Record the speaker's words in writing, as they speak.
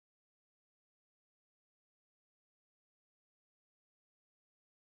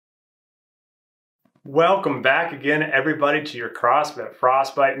Welcome back again, everybody, to your CrossFit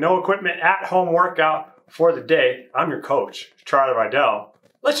Frostbite No Equipment at Home workout for the day. I'm your coach, Charlie Riedel.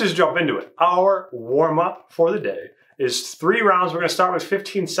 Let's just jump into it. Our warm-up for the day is 3 rounds. We're going to start with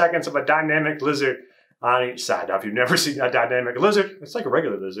 15 seconds of a dynamic lizard on each side. Now, if you've never seen a dynamic lizard, it's like a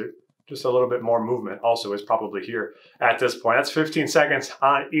regular lizard. Just a little bit more movement also is probably here at this point. That's 15 seconds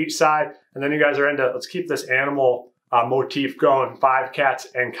on each side. And then you guys are into, let's keep this animal motif going. 5 cats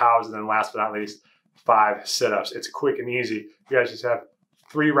and cows. And then last but not least, 5 sit-ups. It's quick and easy. You guys just have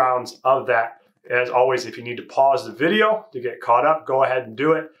 3 rounds of that. As always, if you need to pause the video to get caught up, go ahead and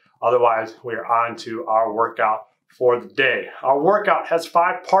do it. Otherwise, we are on to our workout for the day. Our workout has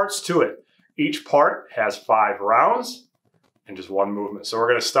 5 parts to it. Each part has 5 rounds and just 1 movement. So we're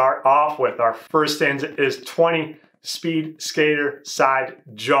going to start off with our first stanza is 20 speed skater side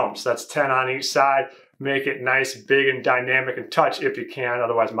jumps. That's 10 on each side. Make it nice, big, and dynamic, and touch if you can.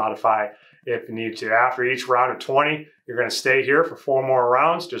 Otherwise, modify if you need to. After each round of 20, you're going to stay here for 4 more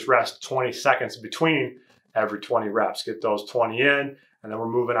rounds. Just rest 20 seconds between every 20 reps. Get those 20 in, and then we're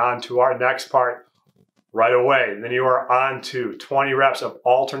moving on to our next part right away. And then you are on to 20 reps of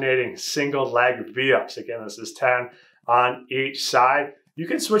alternating single leg V-ups. Again, this is 10 on each side. You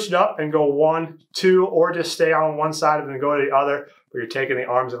can switch it up and go 1, 2, or just stay on one side and then go to the other, but you're taking the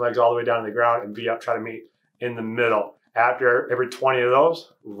arms and legs all the way down to the ground and V-up, try to meet in the middle. After every 20 of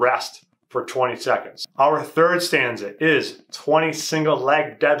those, rest for 20 seconds. Our third stanza is 20 single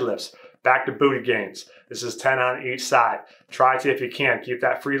leg deadlifts, back to booty gains. This is 10 on each side. Try to, if you can, keep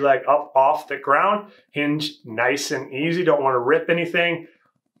that free leg up off the ground. Hinge nice and easy. Don't want to rip anything.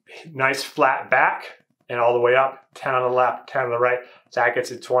 Nice flat back and all the way up. 10 on the left, 10 on the right. That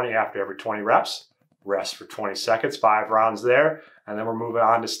gets it 20 after every 20 reps. Rest for 20 seconds, 5 rounds there. And then we're moving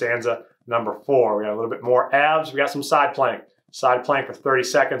on to stanza number 4. We got a little bit more abs. We got some side plank. Side plank for 30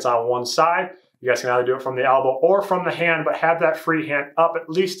 seconds on one side. You guys can either do it from the elbow or from the hand, but have that free hand up at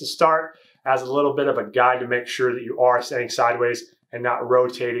least to start as a little bit of a guide to make sure that you are staying sideways and not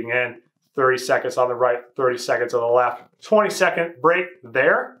rotating in. 30 seconds on the right, 30 seconds on the left. 20-second break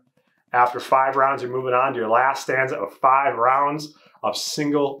there. After 5 rounds, you're moving on to your last stanza of 5 rounds of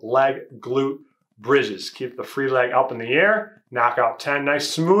single leg glute bridges. Keep the free leg up in the air. Knock out 10. Nice,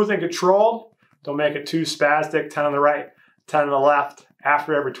 smooth and controlled. Don't make it too spastic. 10 on the right, 10 on the left.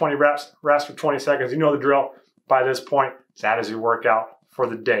 After every 20 reps, rest for 20 seconds. You know the drill by this point. That is your workout for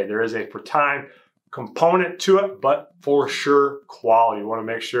the day. There is a per time component to it, but for sure quality. You want to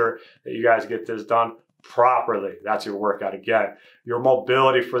make sure that you guys get this done properly. That's your workout again. Your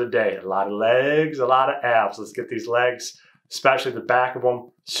mobility for the day. A lot of legs, a lot of abs. Let's get these legs, especially the back of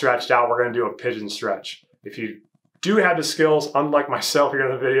them, stretched out. We're going to do a pigeon stretch. If you do have the skills, unlike myself here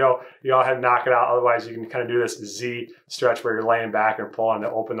in the video, you go ahead and knock it out. Otherwise, you can kind of do this Z stretch where you're laying back and pulling to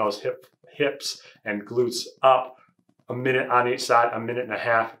open those hips and glutes up. A minute on each side, 1.5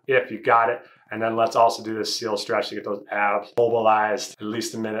 minutes if you got it. And then let's also do this seal stretch to get those abs mobilized, at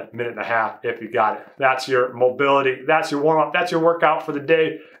least a minute, 1.5 minutes if you got it. That's your mobility, that's your warm-up, that's your workout for the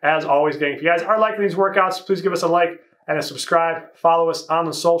day. As always, gang, if you guys are liking these workouts, please give us a like and a subscribe. Follow us on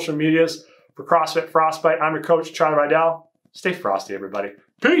the social medias. For CrossFit Frostbite, I'm your coach, Charlie Riedel. Stay frosty, everybody.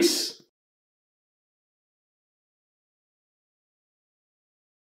 Peace!